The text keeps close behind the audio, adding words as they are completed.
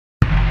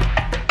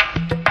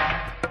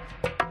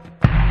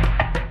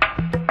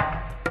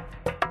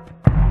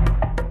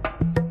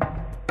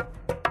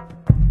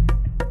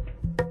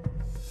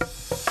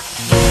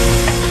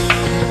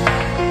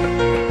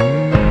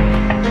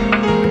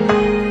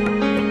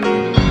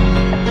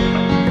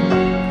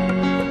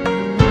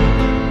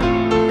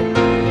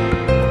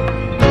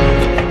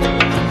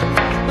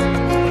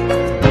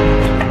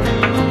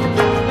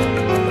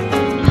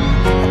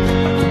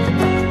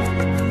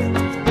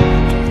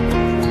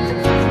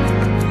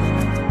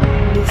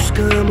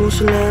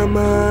Buscamos la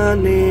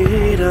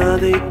manera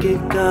de que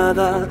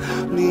cada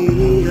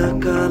día,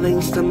 cada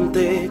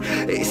instante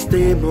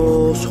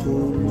estemos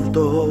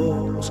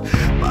juntos.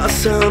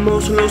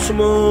 Pasamos los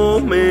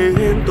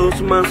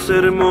momentos más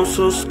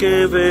hermosos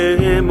que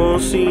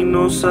vemos y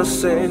nos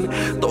hacen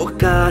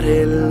tocar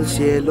el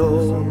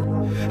cielo.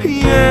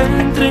 Y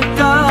entre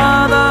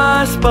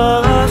cada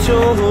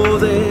espacio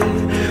de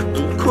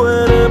tu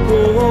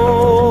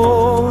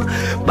cuerpo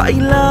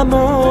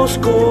bailamos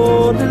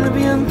con el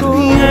viento.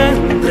 Y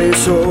entre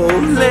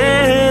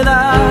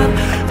soledad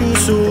y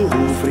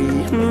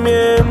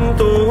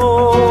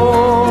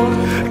sufrimiento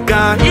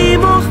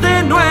caímos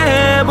de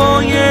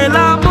nuevo y el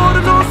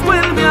amor nos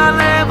vuelve a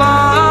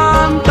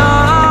levantar.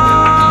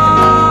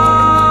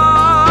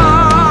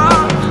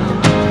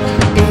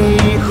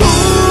 Y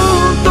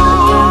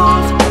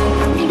juntos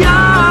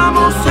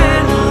cambiamos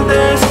el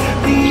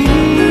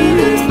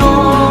destino.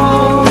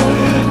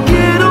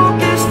 Quiero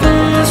que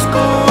estés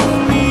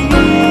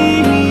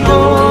conmigo,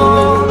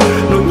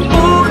 no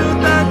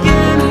importa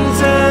quién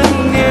se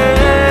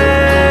niegue.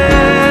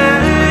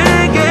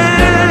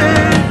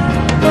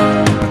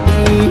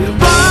 Y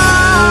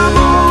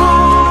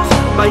vamos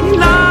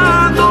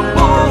bailando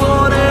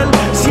por el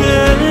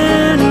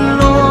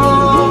cielo,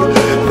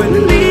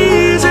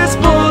 felices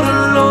por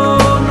lo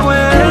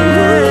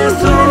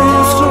nuestro,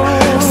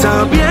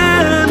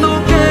 sabiendo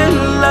que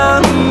el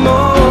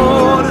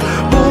amor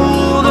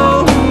pudo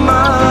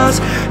más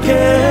que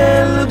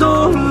el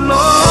dolor.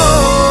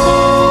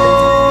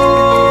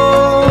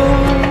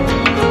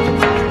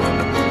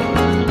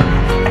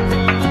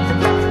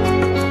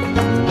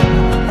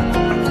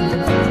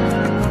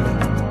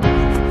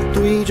 Tú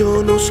y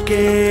yo nos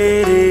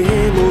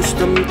queremos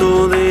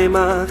tanto,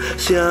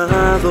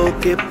 demasiado,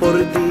 que por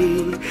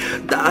ti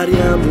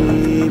daría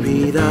mi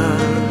vida.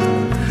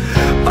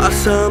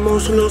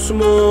 Pasamos los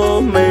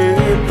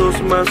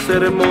momentos más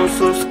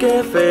hermosos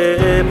que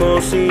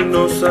vemos y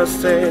nos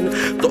hacen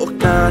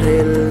tocar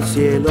el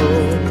cielo.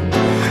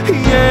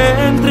 Y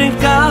entre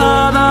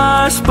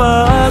cada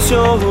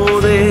espacio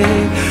de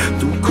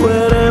tu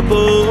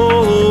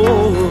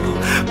cuerpo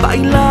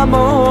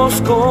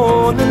bailamos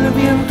con el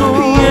viento.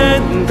 Y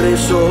entre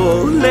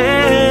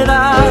soledad